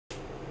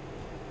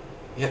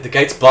Yeah, the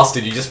gate's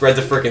busted. You just read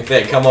the freaking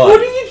thing. Come on.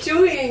 What are you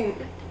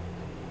doing?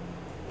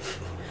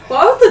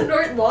 Why would the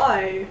note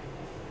lie?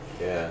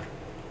 Yeah.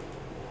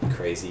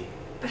 Crazy.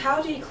 But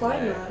how do you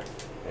climb that?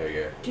 There we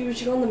go. Would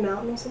you go on the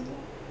mountain or something?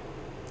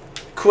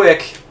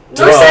 Quick!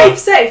 No, Duh.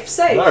 safe!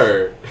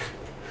 No!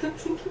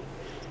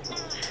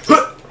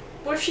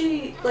 What if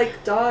she,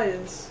 like,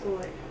 dies? Or,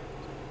 like,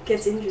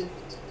 gets injured?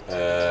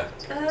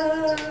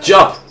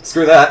 Jump!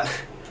 Screw that!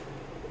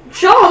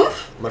 Jump?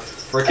 My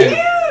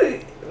freaking... Are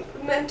you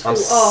mental? I'm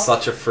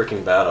such a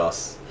freaking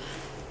badass.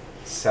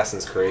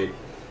 Assassin's Creed.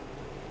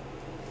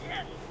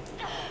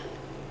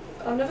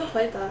 I've never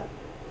played that.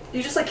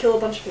 You just, like, kill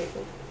a bunch of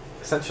people.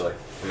 Essentially.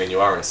 I mean, you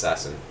are an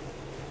assassin.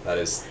 That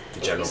is the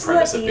general Isn't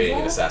premise that of being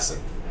evil? an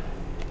assassin.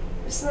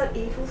 Isn't that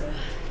evil,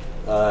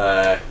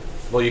 though?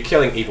 Well, you're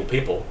killing evil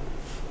people.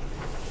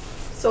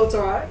 So it's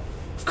alright?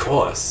 Of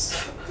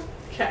course.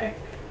 Okay.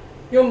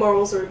 Your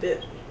morals are a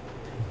bit...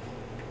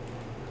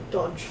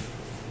 dodge.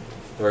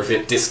 They're a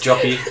bit disc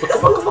jockey. Kill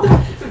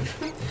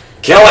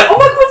it! Oh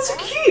my god, so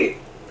cute! You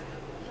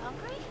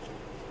hungry?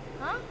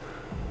 Huh?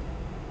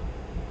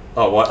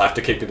 Oh, what? I have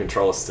to keep the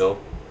controller still?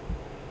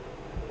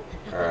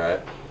 Alright.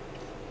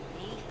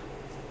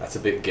 That's a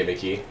bit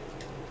gimmicky.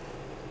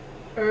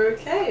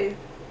 Okay.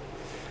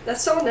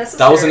 That's so unnecessary.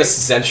 That was an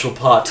essential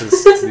part to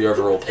the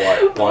overall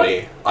plot,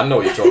 Bonnie. I know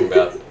what you're talking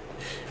about.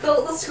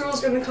 The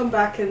squirrel's gonna come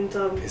back and,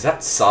 Is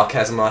that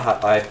sarcasm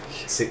I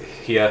see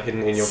here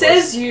hidden in your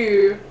Says voice?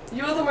 you.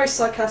 You're the most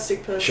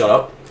sarcastic person. Shut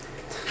up.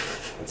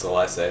 That's all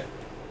I say.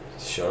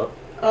 Shut up.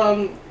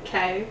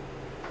 Okay.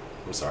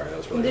 I'm sorry, that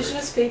was really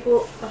Indigenous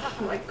people. Oh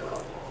my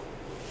god.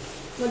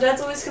 My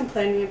dad's always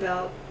complaining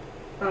about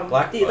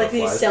Black the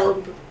butterflies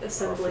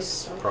assembly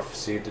stuff.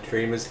 prophesied the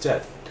dream is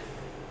dead.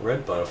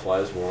 Red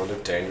butterflies warned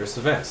of dangerous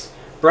events.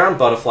 Brown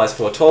butterflies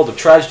foretold of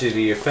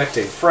tragedy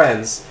affecting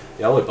friends.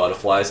 Yellow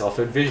butterflies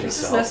offered visions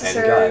This to is help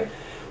and necessary. guide.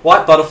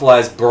 White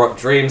butterflies brought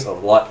dreams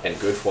of light and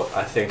good fortune.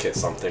 I think it's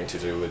something to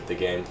do with the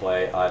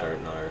gameplay. I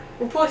don't know.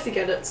 We'll probably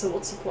forget it, so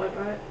what's the point,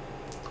 right?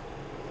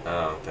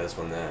 Oh, there's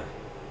one there.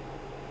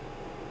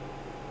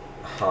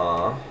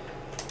 Huh?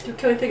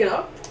 Can we pick it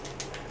up?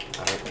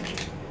 I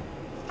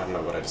don't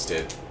know what I just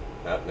did.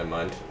 Oh, never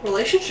mind.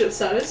 Relationship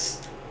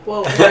status?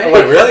 Whoa. Wait,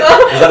 really?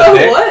 Is that a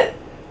thing? What?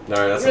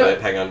 No, that's No. not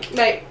it. Hang on.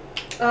 Mate.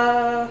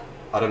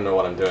 I don't know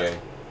what I'm doing.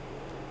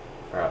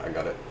 Alright, I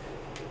got it.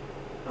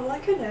 I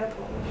like her nail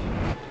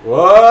polish.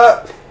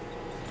 What?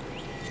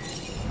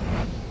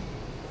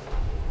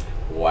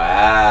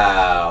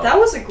 Wow. That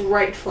was a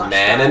great flashback.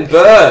 Man and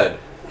bird.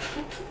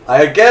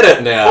 I get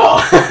it now.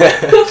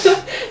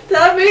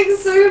 That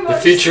makes so much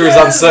The future is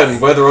sense. uncertain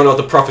whether or not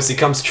the prophecy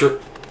comes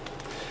true.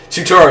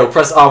 Tutorial.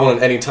 Press R1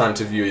 at any time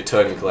to view your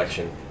totem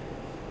collection.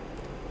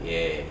 Yeah.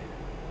 Take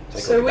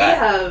a So look we at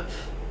that. have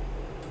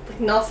like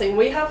nothing.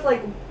 We have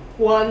like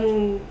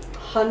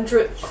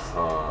 1/100th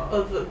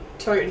of a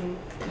totem.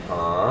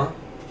 Huh?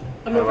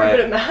 I'm not Oh, very wait. good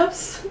at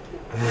maths.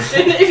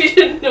 If you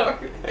didn't know.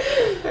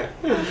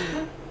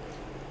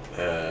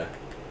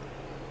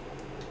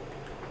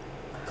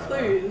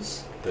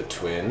 Clues. The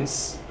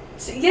twins.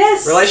 So,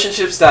 yes.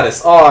 Relationship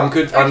status. Oh, I'm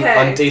good. I'm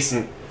Okay.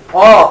 decent.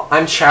 Oh,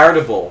 I'm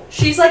charitable.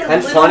 She's like a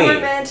And little funny.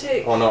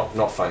 romantic. Well,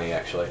 not funny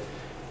actually.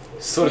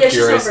 Sort of Yeah, she's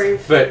not curious, very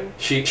but funny.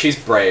 she's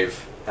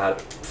brave.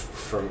 Out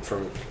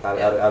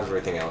of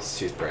everything else,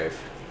 she's brave.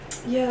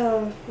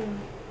 Yeah.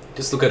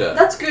 Just look at her.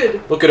 That's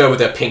good. Look at her with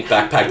her pink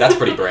backpack. That's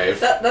pretty brave.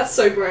 That's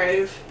so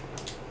brave.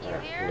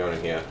 Alright, I'm going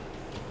in here.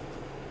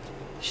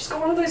 She's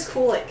got one of those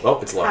cool like Oh,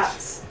 it's locked.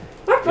 hats.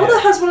 My brother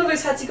Yeah. has one of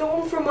those hats. He got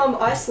one from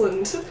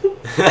Iceland.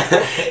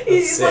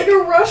 He's sick. like a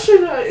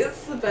Russian.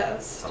 It's the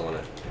best. I want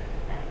it.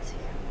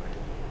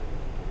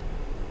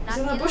 He's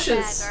in the Not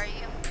bushes. Bag, are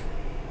you?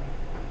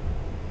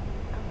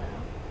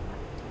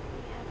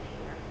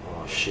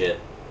 Oh shit.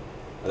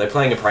 Are they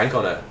playing a prank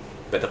on her?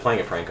 Bet they're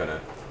playing a prank on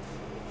her.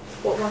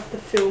 What, like the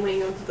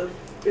filming of the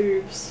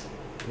boobs?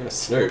 I'm gonna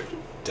snoop.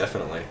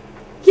 Definitely.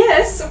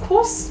 Yes, of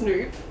course,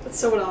 Snoop. That's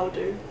so what I'll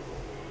do.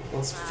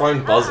 Well, it's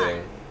phone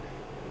buzzing.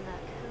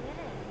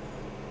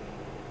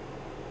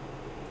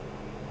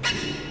 Look who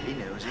it is. He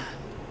knows it.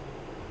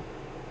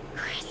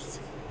 Chris.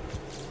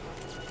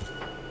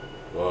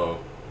 Whoa.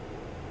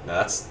 Now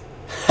that's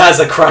has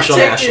a crush on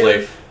Protective.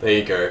 Ashley. There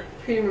you go.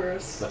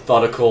 Humorous.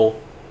 Methodical.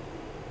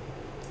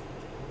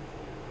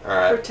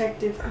 Alright.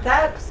 Protective.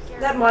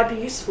 That might be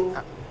useful.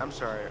 I'm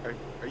sorry,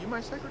 are you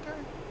my secretary?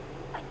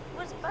 I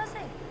was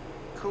buzzing.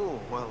 Cool,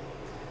 well,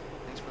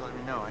 thanks for letting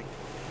me know. I can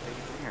take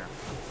it from here.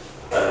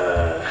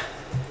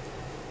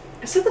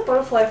 I said the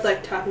butterfly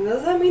flag tapping.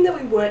 Does that mean that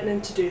we weren't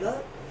meant to do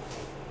that?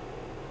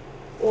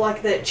 Or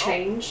like that it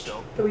changed?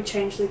 Oh, That we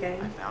changed the I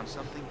game? found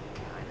something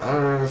I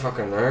don't even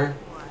fucking know. I'm not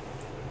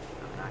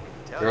gonna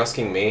tell You're you.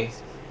 asking me?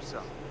 See for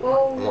yourself.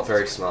 Well, I'm not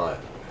very smart.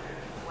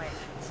 Wait,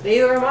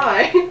 neither am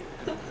I. no,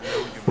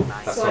 you're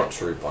not. That's So- not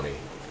true, Bonnie.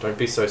 Don't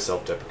be so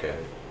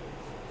self-deprecating.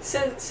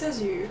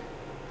 says you.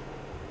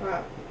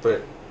 Right.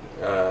 But,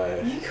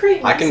 You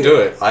create I can music.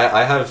 do it.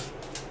 I have...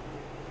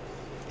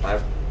 Ooh.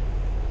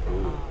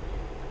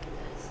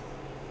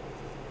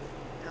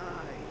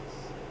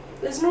 Nice.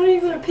 There's not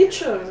even a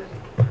picture.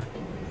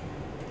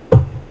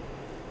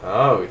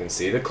 Oh, we can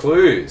see the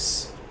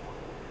clues.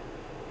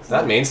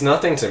 That means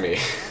nothing to me.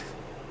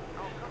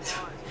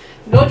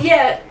 Not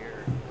yet,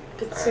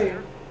 but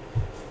soon.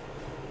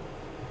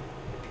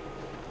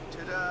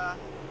 Ta-da!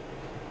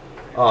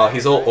 Oh,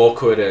 he's all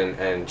awkward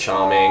and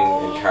charming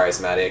and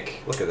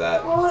charismatic. Look at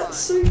that. Oh, that's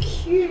so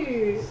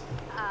cute.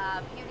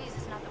 Beauties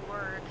is not the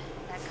word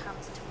that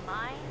comes to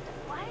mind.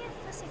 Why is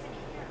this even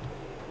here?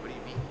 What do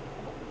you mean?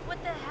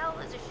 What the hell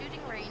is a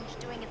shooting range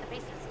doing at the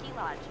base of the ski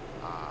lodge?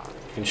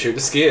 You can shoot the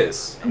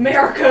skiers.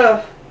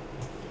 America!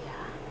 Yeah.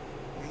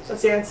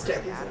 That's the answer to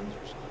everything.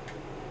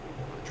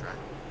 Wanna try?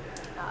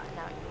 No,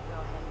 you go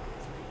ahead.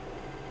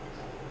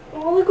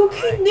 Oh, they've got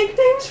cute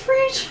nicknames for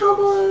each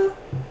other.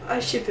 I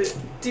ship it.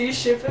 Do you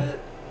ship it?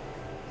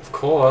 Of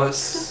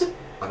course.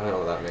 I don't know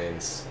what that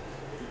means.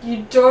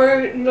 You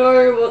don't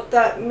know what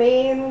that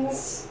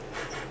means.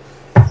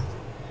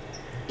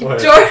 You What?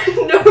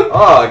 don't know.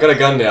 Oh, I got a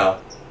gun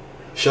now.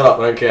 Shut up,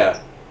 I don't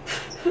care.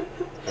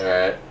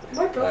 Alright.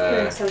 My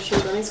brother knows how to shoot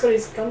a gun. He's got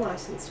his gun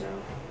license now.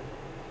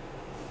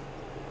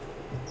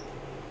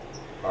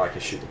 Oh, I can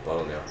shoot the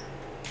bottle now.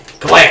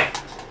 Kablam!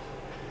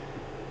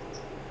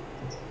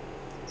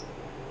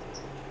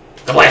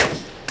 Kablam!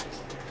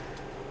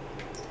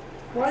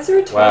 Why is there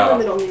a time Wow.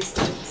 limit on these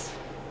things?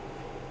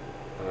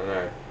 I don't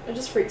know. It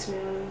just freaks me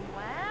out.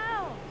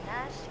 Wow,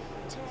 nice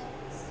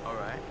tits.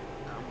 Alright,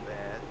 I'm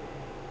bad.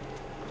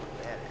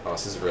 I'm bad at Oh,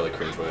 this is really I'm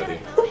cringeworthy.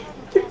 gonna go ahead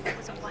and guess it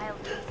was a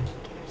wild case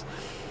of beginner's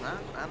luck.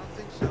 it. I don't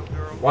think so,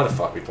 girl. Why the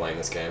fuck are we playing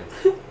this game?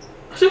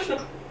 I don't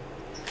know.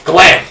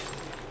 Kablam!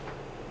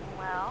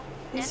 Well,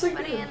 He's so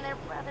anybody good. and their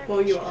brother Well,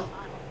 can you shoot a are. bottle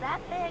that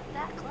big,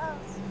 that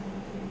close.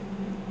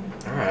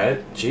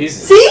 Alright,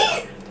 Jesus.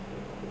 See?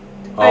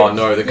 Oh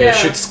no, they're gonna Yeah.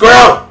 shoot the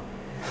squirrel!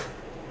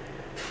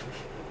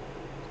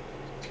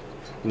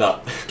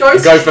 No.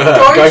 Don't Go for her,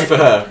 don't- go for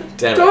her.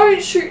 Damn it.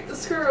 Don't shoot the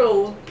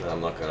squirrel. No,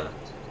 I'm not gonna.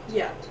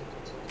 Yeah.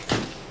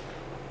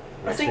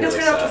 I Makes think me it's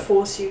really gonna have to sad.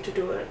 force you to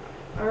do it.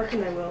 I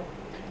reckon they will.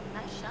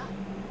 Nice shot.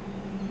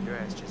 Your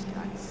ass just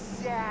got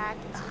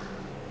sacked.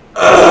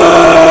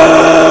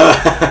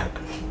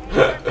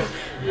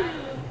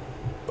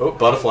 Oh,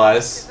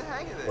 butterflies. Get the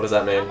hang of this. What does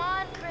that mean? Come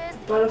on, Chris.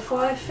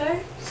 Butterfly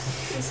effect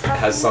is It has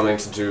happening. something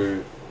to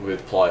do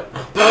with plot.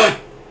 Bird!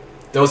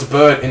 There was a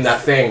bird in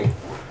that thing.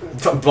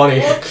 Bunny.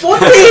 What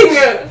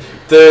thing?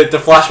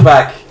 the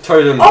flashback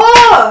totem.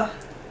 Oh!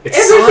 It's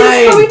Everything's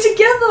signed. coming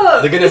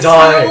together! They're gonna the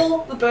die.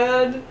 Squirrel, the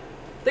bird.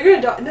 They're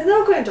gonna die. No, they're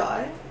not gonna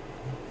die.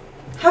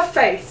 Have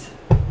faith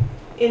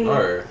in No,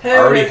 her. I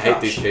already and her hate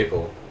crush. these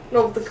people.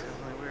 No, the,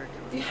 Definitely weird.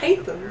 you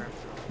hate them.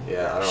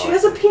 Yeah, I don't She like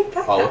has a them. pink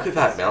backpack. Oh, look at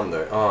that mountain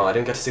though. Oh, I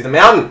didn't get to see the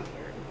mountain.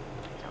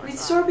 We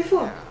saw it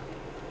before. Yeah.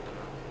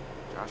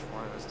 Josh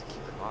wanted us to keep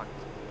it locked.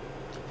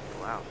 Keep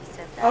people out. He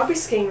said that. I'll be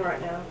skiing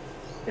right now.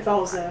 If I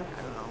was there.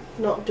 I don't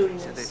know. Not doing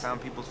Said they this.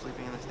 found people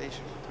sleeping in the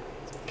station.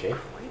 Okay.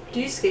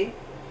 Do you ski?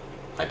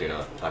 I do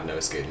not. I've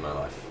never skied in my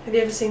life. Have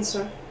you ever seen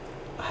snow?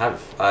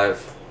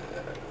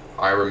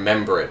 I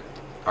remember it.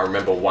 I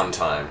remember one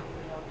time.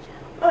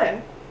 Oh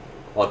yeah.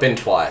 Well, I've been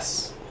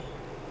twice.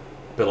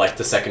 But like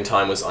the second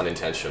time was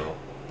unintentional.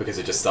 Because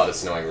it just started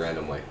snowing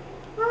randomly.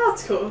 Oh,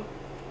 that's cool.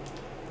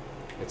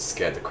 It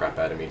scared the crap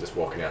out of me just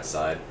walking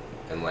outside.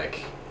 And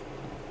like,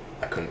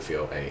 I couldn't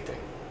feel anything.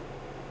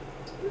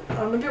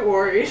 I'm a bit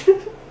worried.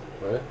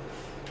 What?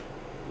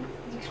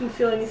 You couldn't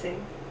feel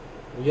anything.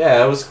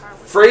 Yeah, it was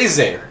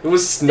freezing. It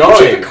was Did you have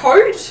snowing. a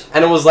coat?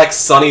 And it was like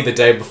sunny the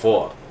day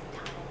before.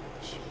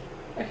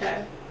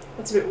 Okay.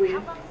 That's a bit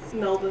weird.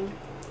 Melbourne.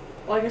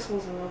 Well, I guess it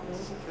wasn't Melbourne.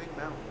 This is a big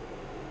mountain.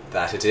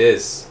 That it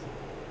is.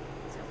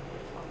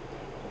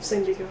 I've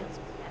seen bigger.